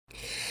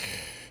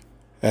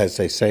As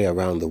they say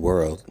around the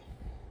world,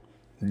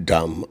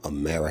 dumb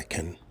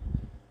American.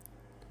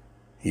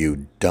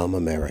 You dumb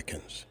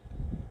Americans.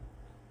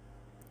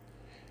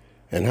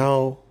 And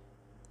how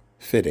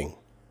fitting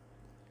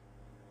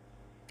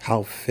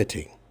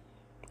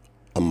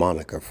a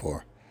moniker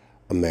for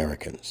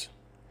Americans.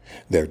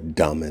 They're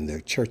dumb in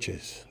their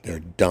churches. They're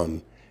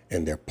dumb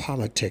in their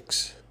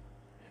politics.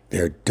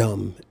 They're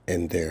dumb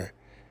in their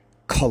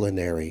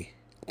culinary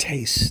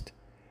taste.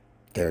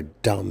 They're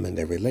dumb in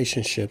their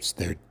relationships.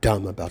 They're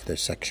dumb about their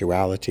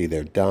sexuality.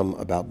 They're dumb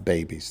about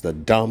babies. The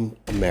dumb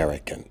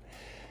American.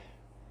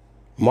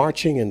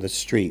 Marching in the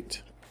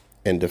street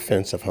in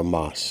defense of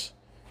Hamas.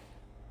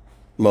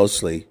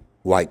 Mostly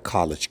white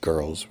college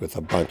girls with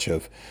a bunch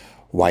of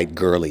white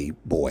girly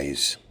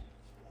boys.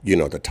 You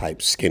know, the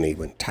type skinny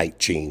with tight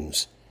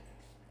jeans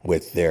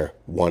with their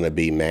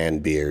wannabe man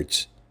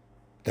beards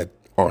that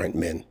aren't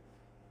men,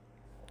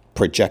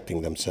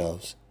 projecting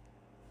themselves.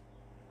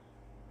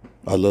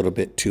 A little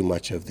bit too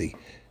much of the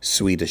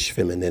Swedish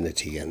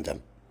femininity in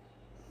them.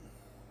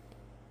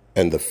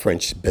 And the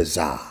French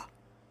bizarre.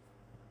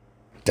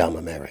 Dumb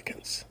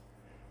Americans.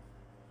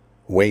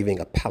 Waving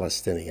a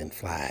Palestinian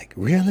flag.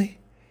 Really?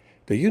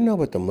 Do you know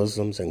what the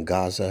Muslims in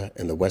Gaza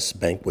and the West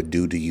Bank would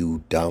do to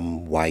you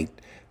dumb, white,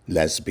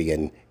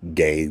 lesbian,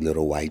 gay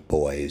little white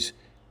boys?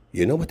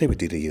 You know what they would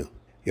do to you?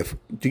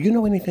 Do you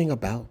know anything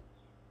about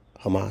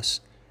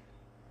Hamas?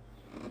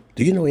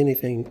 Do you know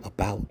anything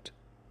about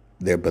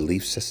their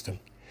belief system?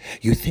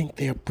 You think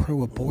they're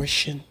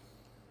pro-abortion?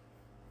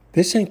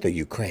 This ain't the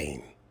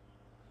Ukraine.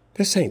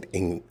 This ain't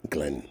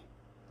England.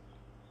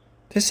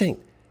 This ain't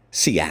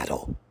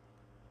Seattle.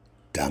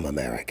 Dumb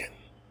American.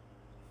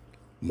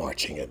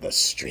 Marching in the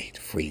street,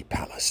 free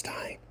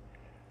Palestine.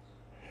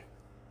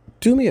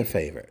 Do me a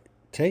favor.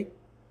 Take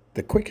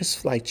the quickest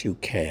flight you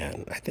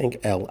can. I think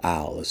El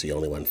Al is the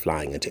only one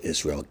flying into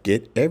Israel.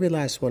 Get every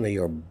last one of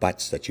your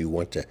butts that you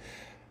want to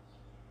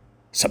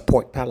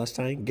support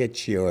Palestine.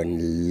 Get your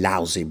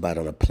lousy butt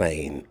on a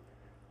plane.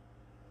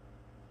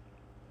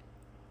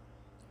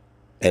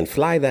 And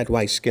fly that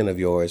white skin of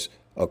yours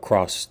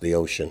across the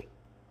ocean.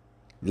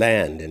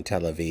 Land in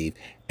Tel Aviv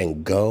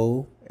and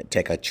go and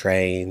take a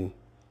train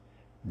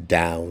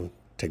down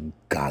to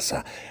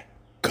Gaza.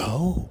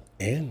 Go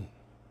in.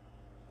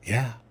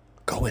 Yeah,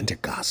 go into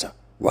Gaza.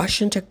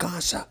 Rush into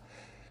Gaza.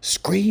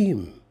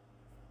 Scream.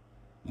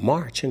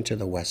 March into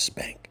the West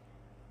Bank.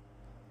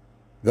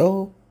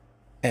 Go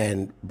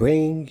and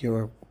bring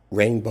your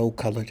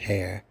rainbow-colored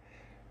hair.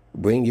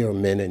 Bring your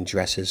men in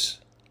dresses.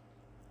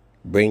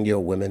 Bring your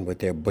women with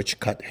their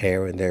butch-cut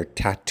hair and their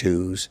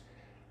tattoos.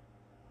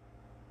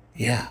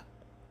 Yeah.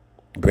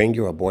 Bring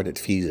your aborted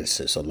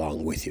fetuses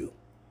along with you.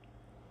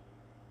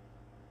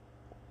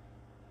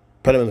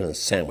 Put them in a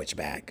sandwich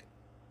bag.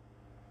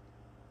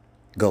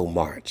 Go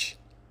march.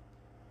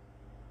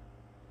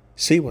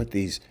 See what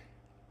these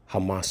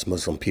Hamas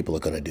Muslim people are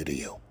going to do to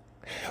you.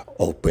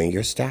 Oh, bring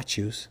your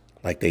statues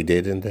like they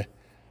did in the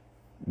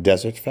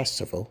Desert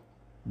Festival.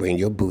 Bring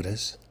your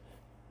Buddhas.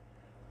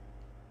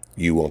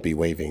 You won't be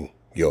waving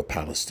your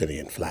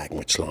Palestinian flag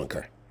much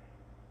longer.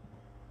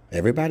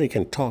 Everybody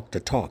can talk the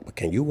talk, but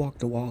can you walk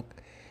the walk?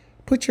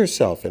 Put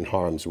yourself in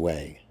harm's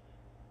way.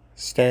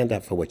 Stand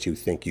up for what you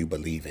think you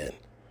believe in.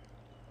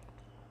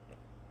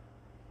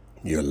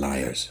 You're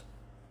liars.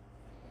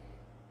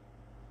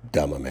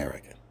 Dumb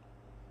American.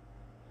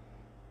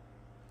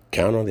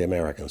 Count on the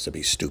Americans to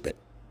be stupid.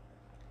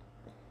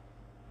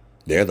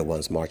 They're the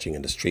ones marching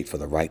in the street for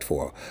the right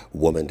for a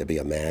woman to be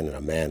a man and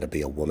a man to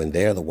be a woman.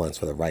 They're the ones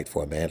for the right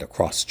for a man to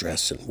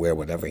cross-dress and wear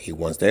whatever he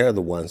wants. They're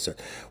the ones that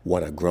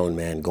want a grown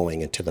man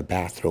going into the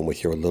bathroom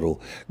with your little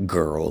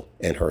girl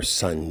in her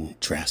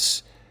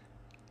sundress,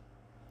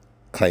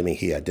 claiming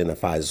he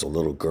identifies as a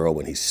little girl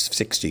when he's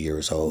 60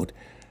 years old.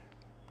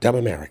 Dumb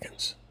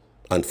Americans.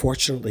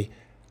 Unfortunately,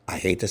 I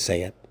hate to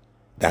say it,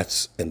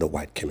 that's in the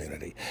white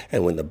community.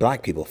 And when the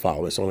black people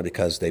follow, it's only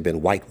because they've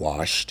been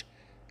whitewashed,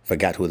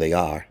 forgot who they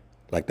are,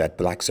 like that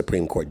black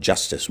Supreme Court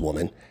justice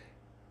woman.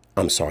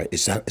 I'm sorry,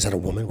 is that a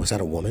woman? Was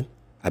that a woman?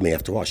 I mean,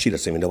 after all, she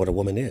doesn't even know what a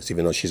woman is,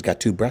 even though she's got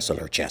 2 breasts on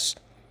her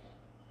chest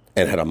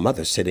and had a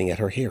mother sitting at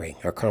her hearing,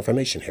 her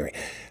confirmation hearing.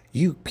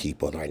 You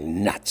people are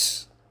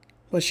nuts.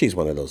 Well, she's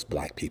one of those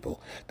black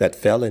people that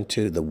fell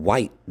into the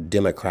white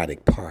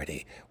Democratic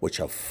Party, which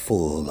are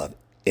full of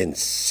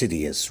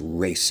insidious,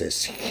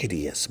 racist,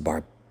 hideous,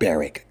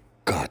 barbaric,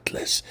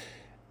 godless,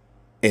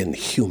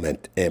 inhuman,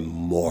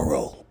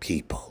 immoral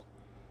people.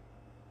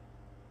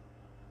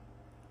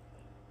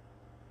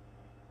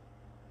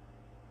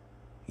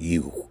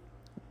 You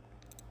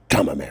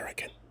dumb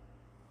American.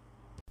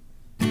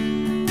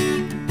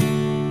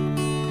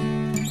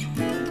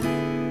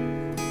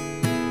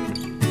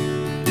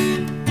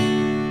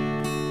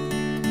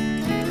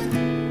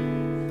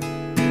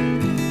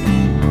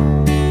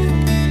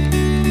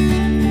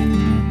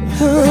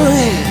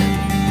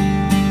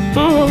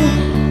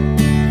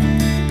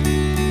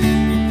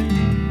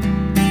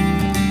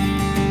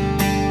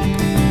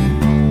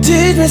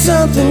 Teach me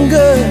something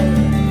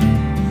good.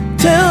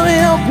 Tell me,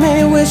 help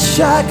me, wish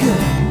I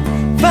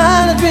could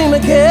find a dream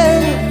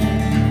again.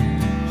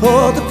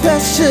 Hold the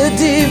pressure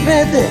deep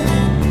within.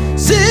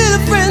 See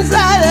the friends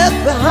I left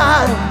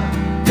behind.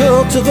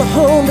 Go to the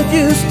home that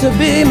used to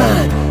be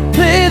mine.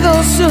 Play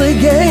those silly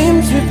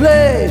games we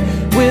played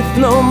with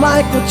no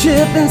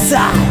microchip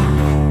inside.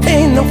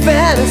 Ain't no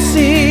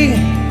fantasy.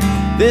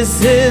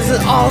 This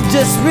isn't all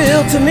just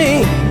real to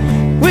me.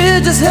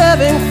 We're just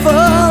having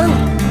fun.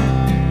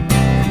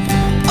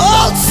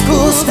 Old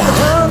school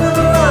style.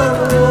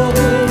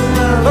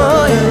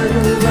 Oh yeah.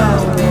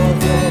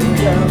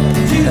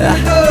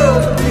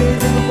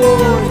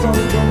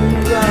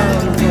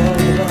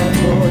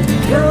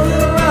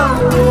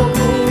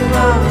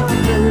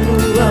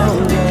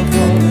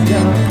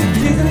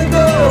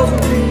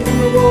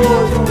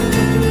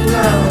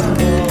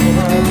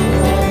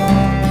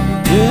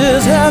 We're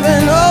just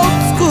having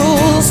old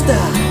school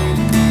style.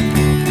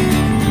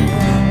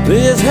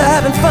 We're just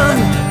having fun,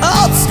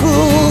 old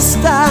school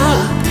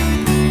style.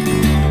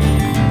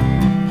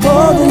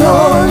 Holding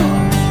on,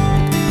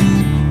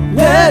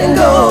 letting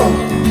go,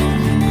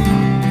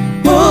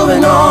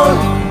 moving on,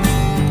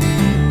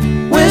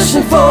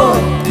 wishing for.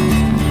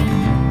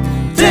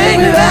 Take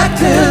me back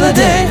to the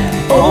day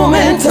old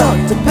men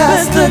talked to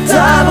pass the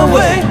time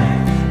away.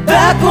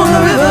 Back on the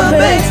river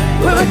banks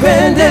where my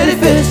granddaddy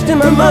fished and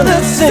my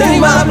mother sang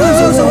my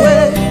blues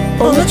away.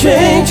 On the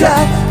train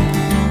tracks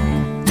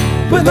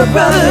with my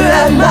brother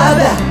at my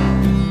back,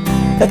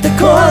 at the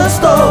corner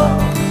store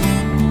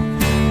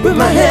with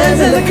my hands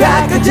in the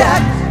Cracker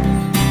Jack,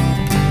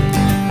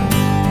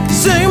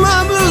 sing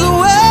my blues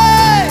away.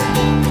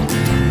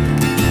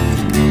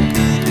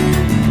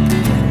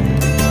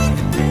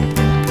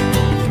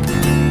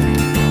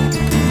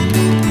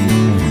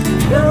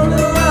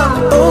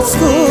 Old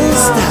school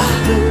style.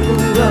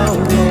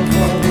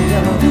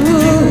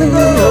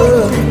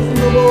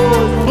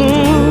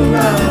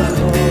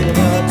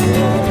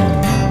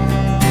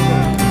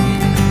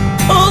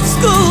 Old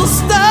school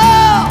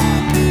style.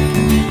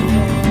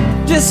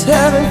 Just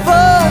having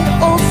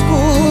fun, old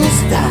school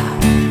style.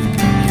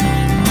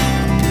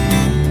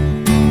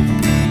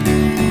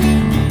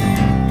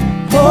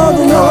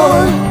 Holding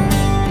on,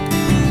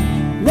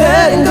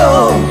 letting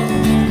go,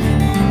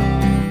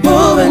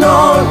 moving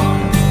on,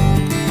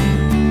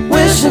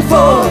 wishing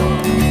for.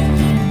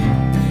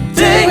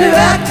 Take me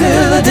back to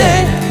the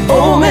day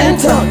old men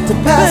talked to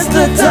pass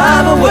the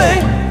time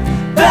away.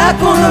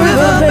 Back on the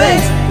river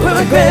banks where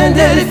my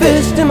granddaddy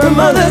fished and my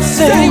mother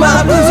sang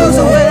my blues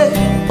away.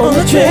 On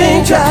the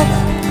train tracks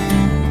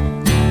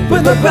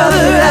with my brother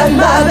at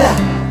my back,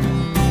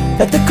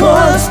 at the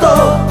corner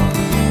store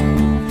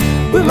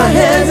with my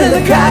hands in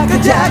the Cracker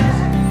Jack,